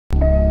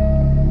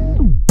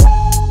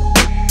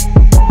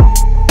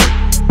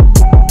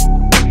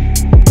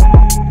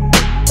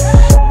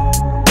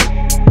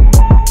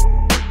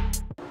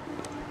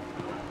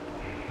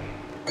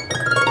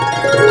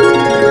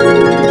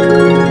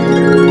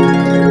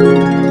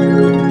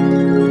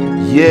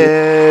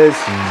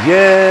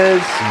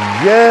Yes,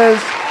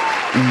 yes,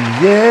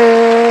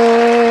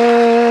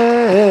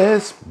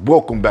 yes.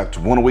 Welcome back to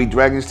 108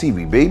 Dragons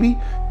TV, baby.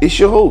 It's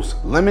your host,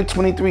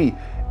 Lemon23,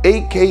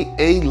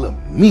 aka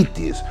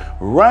Lemetius,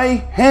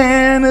 right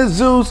hand of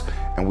Zeus.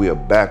 And we are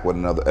back with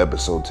another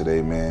episode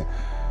today, man.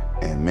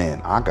 And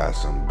man, I got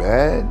some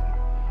bad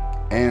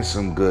and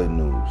some good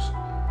news.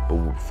 But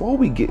before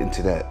we get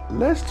into that,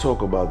 let's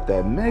talk about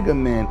that Mega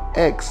Man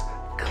X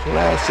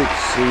classic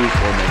series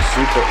on the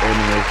Super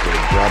NES that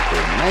dropped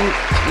in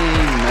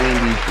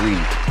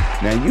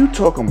 1993. Now you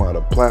talking about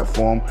a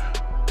platformer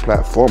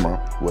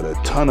with a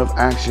ton of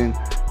action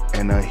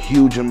and a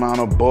huge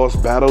amount of boss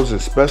battles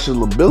and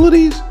special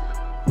abilities?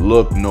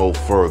 Look no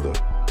further.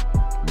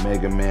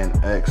 Mega Man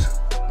X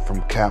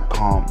from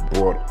Capcom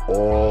brought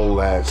all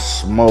that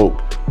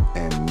smoke,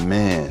 and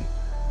man,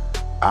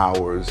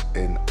 hours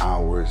and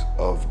hours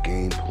of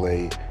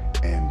gameplay,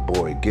 and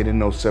boy, getting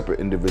those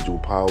separate individual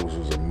powers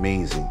was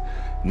amazing.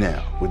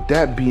 Now, with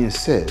that being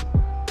said,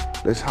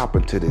 let's hop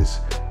into this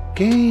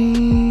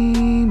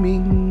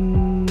gaming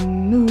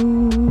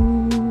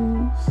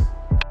news.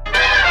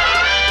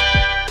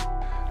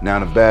 Now,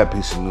 the bad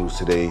piece of news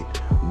today,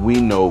 we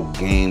know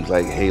games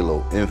like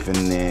Halo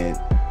Infinite,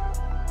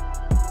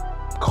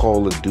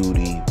 Call of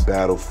Duty,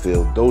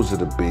 Battlefield, those are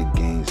the big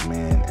games,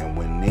 man. And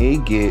when they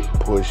get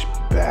pushed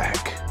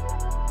back,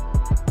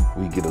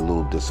 we get a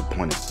little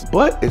disappointed.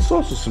 But it's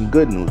also some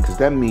good news, because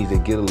that means they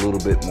get a little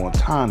bit more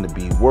time to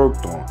be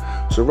worked on.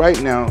 So right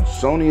now,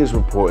 Sony is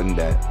reporting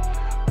that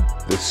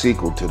the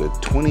sequel to the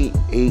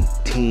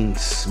 2018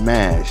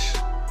 smash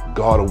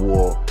God of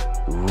War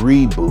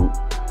reboot,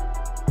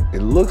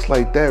 it looks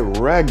like that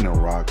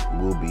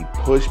RAGNAROK will be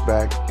pushed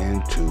back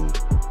into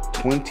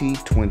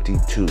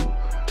 2022.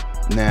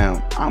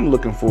 Now, I'm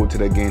looking forward to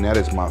that game. That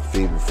is my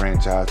favorite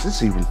franchise.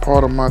 It's even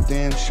part of my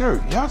damn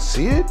shirt. Y'all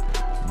see it?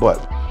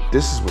 But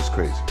this is what's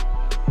crazy.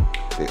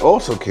 They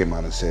also came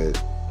out and said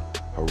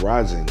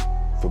Horizon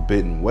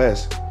Forbidden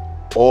West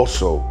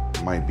also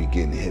might be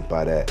getting hit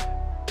by that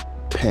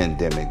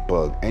pandemic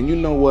bug. And you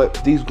know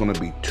what? These are going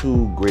to be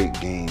two great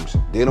games.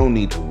 They don't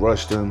need to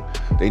rush them.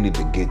 They need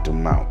to get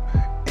them out,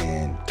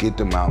 and get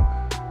them out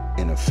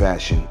in a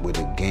fashion where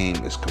the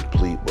game is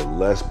complete with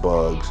less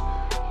bugs,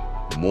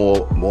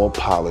 more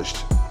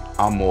polished.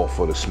 I'm all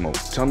for the smoke.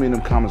 Tell me in the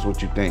comments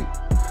what you think.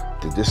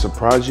 Did this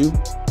surprise you?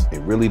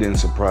 It really didn't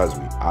surprise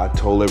me. I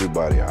told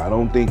everybody I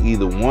don't think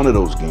either one of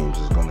those games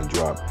is going to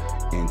drop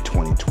in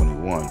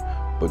 2021.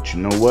 But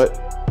you know what?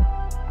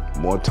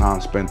 More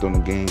time spent on the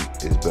game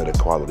is better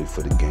quality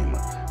for the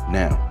gamer.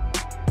 Now,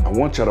 I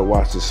want y'all to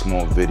watch this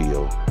small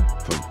video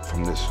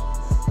from this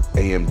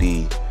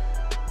AMD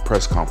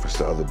press conference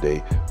the other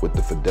day with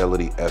the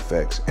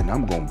FidelityFX, and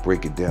I'm going to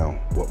break it down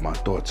what my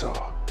thoughts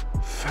are.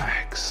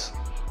 Facts.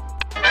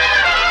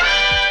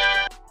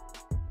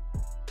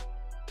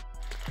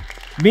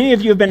 Many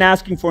of you have been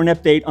asking for an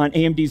update on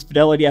AMD's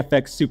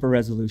FidelityFX Super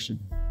Resolution,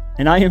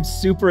 and I am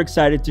super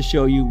excited to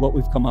show you what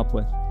we've come up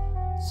with.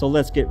 So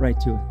let's get right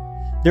to it.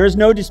 There is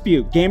no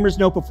dispute, gamers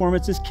know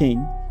performance is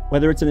king,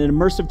 whether it's an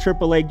immersive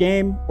AAA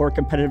game or a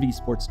competitive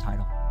esports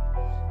title.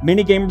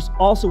 Many gamers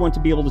also want to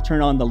be able to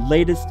turn on the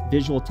latest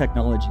visual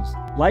technologies,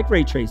 like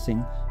ray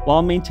tracing,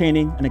 while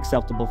maintaining an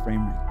acceptable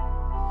frame rate.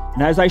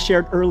 And as I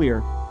shared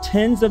earlier,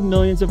 tens of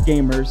millions of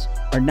gamers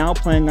are now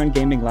playing on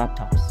gaming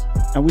laptops,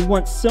 and we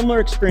want similar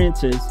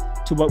experiences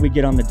to what we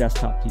get on the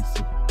desktop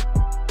PC.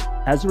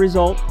 As a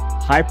result,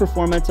 high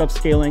performance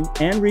upscaling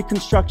and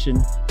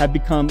reconstruction have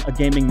become a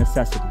gaming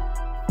necessity.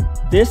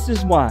 This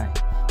is why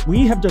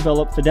we have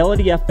developed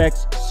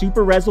FidelityFX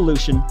Super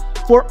Resolution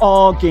for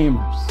all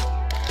gamers.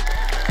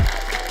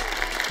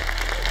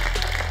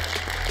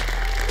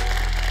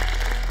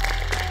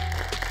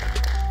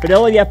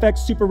 FidelityFX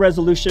Super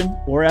Resolution,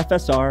 or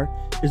FSR,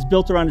 is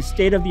built around a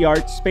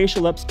state-of-the-art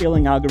spatial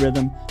upscaling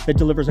algorithm that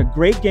delivers a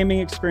great gaming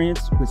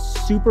experience with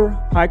super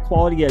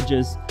high-quality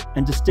edges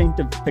and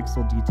distinctive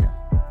pixel detail.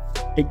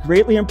 It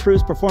greatly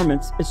improves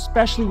performance,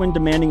 especially when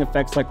demanding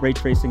effects like ray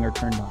tracing are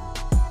turned on.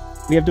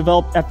 We have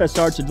developed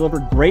FSR to deliver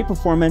great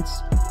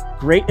performance,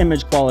 great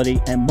image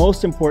quality, and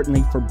most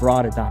importantly, for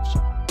broad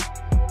adoption.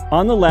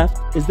 On the left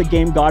is the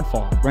game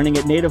Godfall, running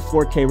at native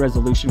 4K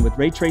resolution with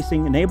ray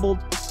tracing enabled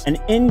and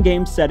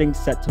in-game settings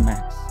set to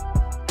max.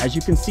 As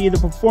you can see, the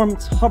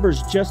performance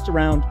hovers just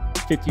around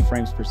 50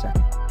 frames per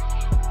second.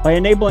 By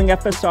enabling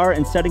FSR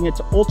and setting it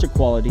to ultra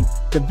quality,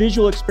 the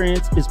visual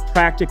experience is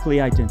practically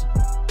identical.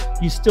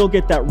 You still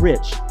get that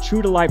rich,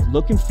 true-to-life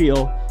look and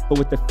feel, but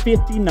with the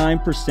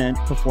 59%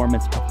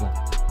 performance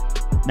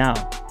uplift. Now,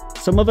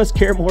 some of us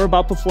care more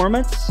about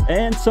performance,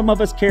 and some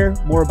of us care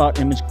more about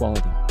image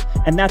quality.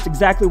 And that's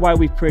exactly why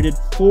we've created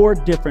 4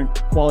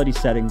 different quality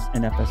settings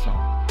in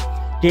FSR.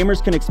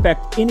 Gamers can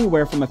expect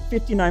anywhere from a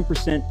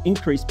 59%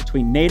 increase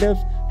between native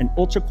and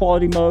ultra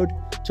quality mode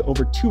to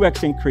over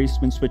 2x increase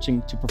when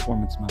switching to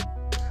performance mode.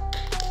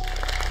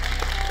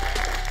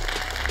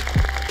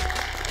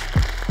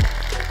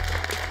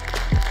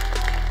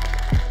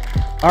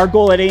 Our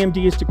goal at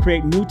AMD is to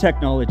create new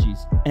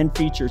technologies and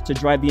features to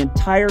drive the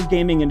entire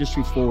gaming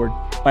industry forward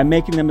by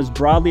making them as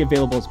broadly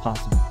available as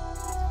possible.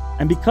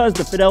 And because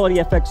the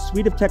FidelityFX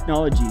suite of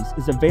technologies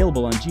is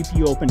available on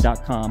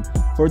GPUopen.com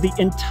for the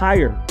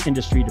entire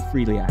industry to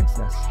freely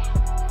access,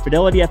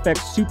 FidelityFX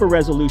Super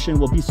Resolution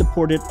will be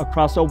supported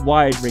across a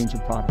wide range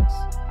of products.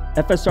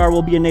 FSR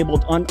will be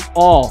enabled on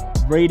all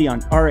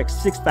Radeon RX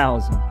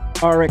 6000,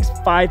 RX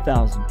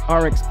 5000,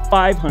 RX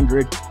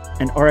 500,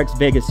 and RX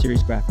Vega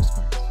series graphics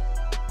cards,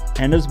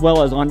 and as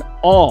well as on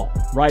all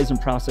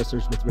Ryzen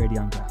processors with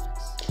Radeon graphics.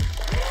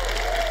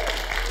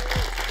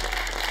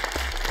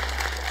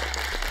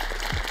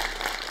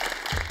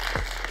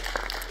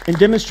 In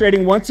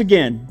demonstrating once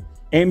again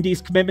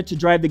AMD's commitment to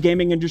drive the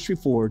gaming industry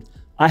forward,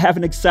 I have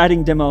an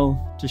exciting demo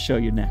to show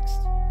you next.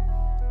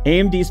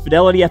 AMD's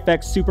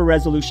FidelityFX Super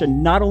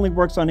Resolution not only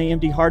works on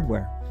AMD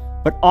hardware,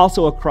 but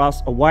also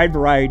across a wide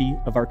variety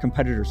of our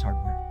competitors'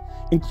 hardware,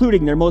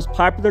 including their most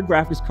popular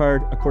graphics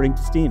card according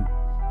to Steam,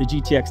 the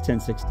GTX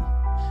 1060.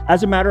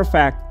 As a matter of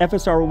fact,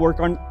 FSR will work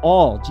on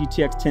all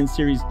GTX 10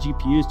 series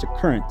GPUs to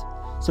current,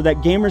 so that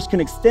gamers can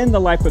extend the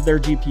life of their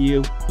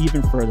GPU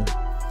even further.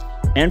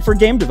 And for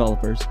game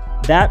developers,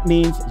 that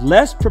means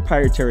less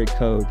proprietary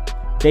code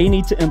they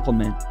need to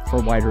implement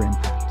for wider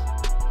impact.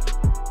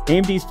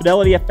 AMD's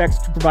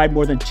FidelityFX can provide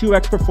more than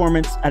 2x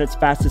performance at its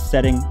fastest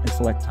setting in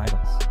select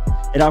titles.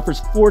 It offers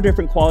 4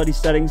 different quality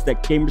settings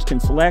that gamers can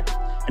select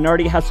and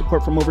already has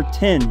support from over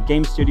 10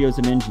 game studios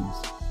and engines,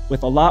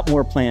 with a lot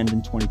more planned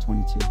in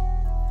 2022.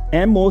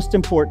 And most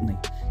importantly,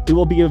 it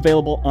will be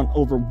available on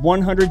over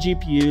 100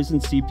 GPUs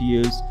and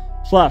CPUs,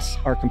 plus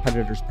our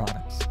competitors'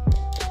 products.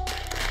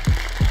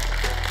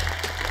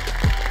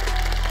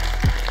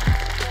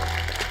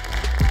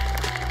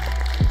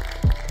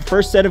 The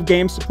first set of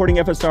games supporting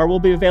FSR will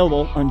be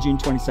available on June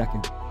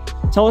 22nd.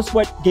 Tell us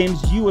what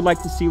games you would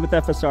like to see with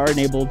FSR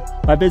enabled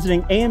by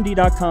visiting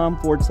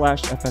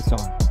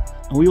amd.com/FSR.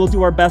 And we will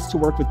do our best to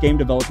work with game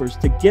developers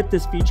to get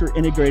this feature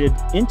integrated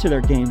into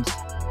their games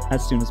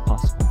as soon as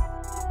possible.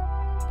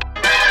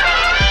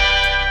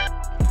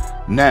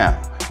 Now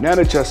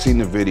that y'all seen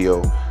the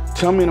video,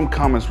 tell me in them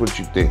comments what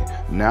you think.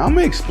 Now I'm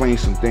gonna explain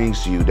some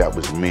things to you that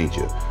was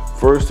major.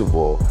 First of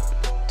all,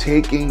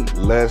 taking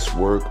less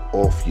work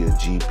off your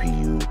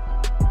GPU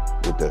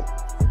with the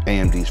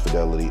AMD's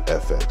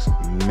FidelityFX.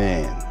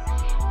 Man,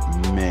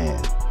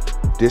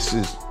 this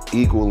is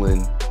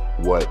equaling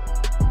what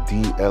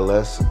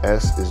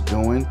DLSS is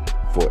doing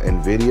for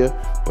NVIDIA.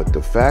 But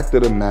the fact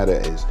of the matter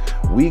is,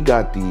 we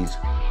got these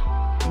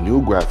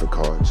new graphic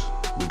cards,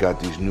 we got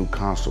these new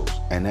consoles,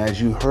 and as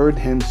you heard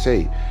him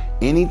say,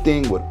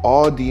 anything with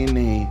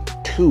RDNA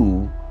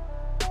 2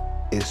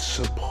 is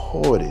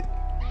supported.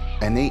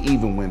 And they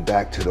even went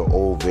back to the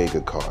old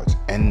Vega cards.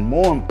 And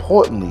more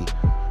importantly,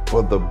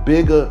 for the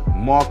bigger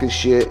market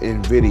share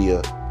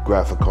NVIDIA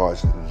graphic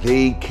cards,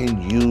 they can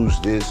use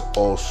this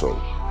also.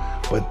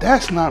 But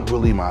that's not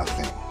really my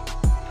thing.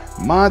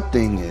 My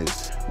thing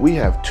is, we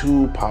have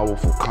 2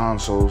 powerful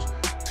consoles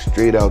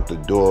straight out the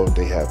door.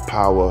 They have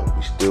power.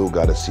 We still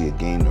got to see a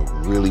game to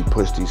really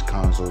push these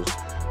consoles.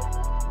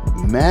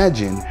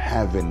 Imagine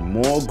having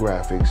more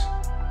graphics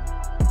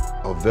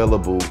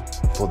available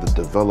for the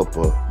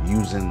developer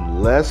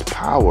using less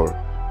power,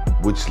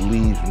 which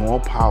leaves more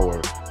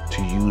power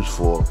to use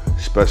for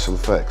special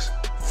effects,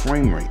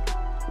 frame rate,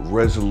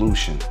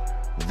 resolution.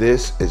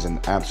 This is an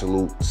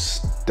absolute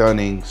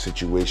stunning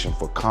situation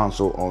for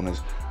console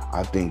owners.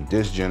 I think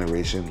this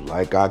generation,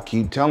 like I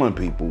keep telling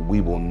people,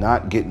 we will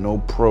not get no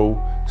pro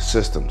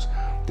systems.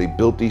 They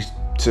built these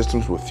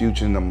systems with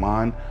future in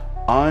mind,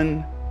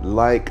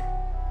 unlike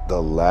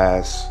the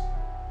last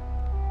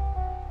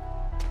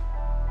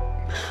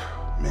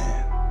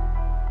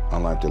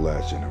unlike the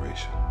last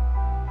generation.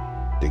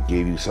 They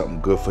gave you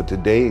something good for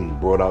today and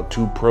brought out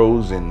 2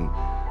 pros and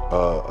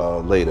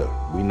later.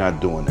 We're not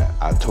doing that.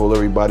 I told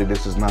everybody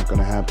this is not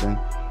gonna happen,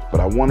 but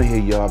I wanna hear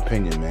your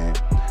opinion, man.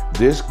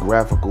 This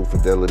graphical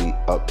fidelity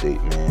update,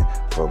 man,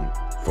 from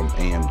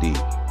AMD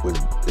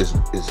is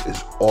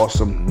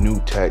awesome new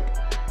tech,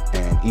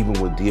 and even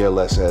with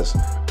DLSS,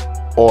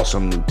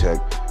 awesome new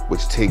tech,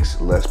 which takes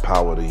less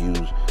power to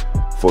use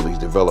for these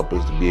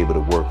developers to be able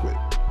to work with.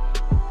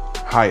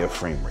 Higher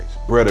frame rates,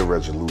 better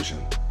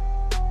resolution,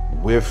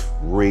 with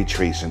ray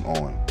tracing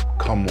on.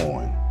 Come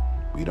on,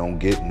 we don't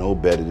get no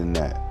better than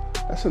that.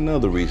 That's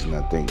another reason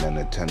I think that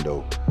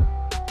Nintendo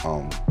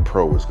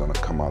Pro is gonna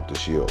come out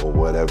this year, or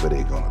whatever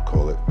they're gonna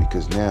call it,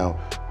 because now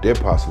they're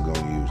possibly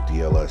gonna use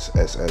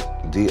DLSS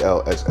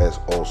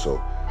also,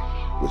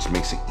 which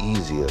makes it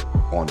easier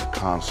on the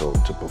console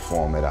to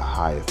perform at a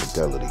higher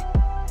fidelity.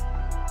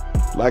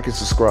 Like and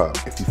subscribe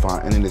if you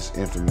find any of this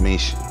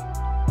information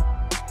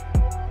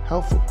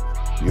helpful.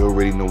 You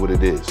already know what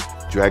it is.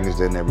 Dragon's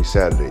Den every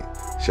Saturday.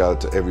 Shout out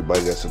to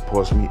everybody that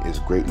supports me. It's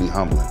greatly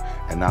humbling.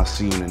 And I'll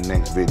see you in the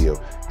next video.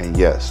 And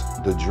yes,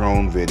 the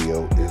drone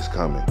video is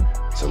coming.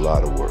 It's a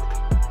lot of work.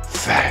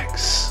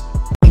 Facts.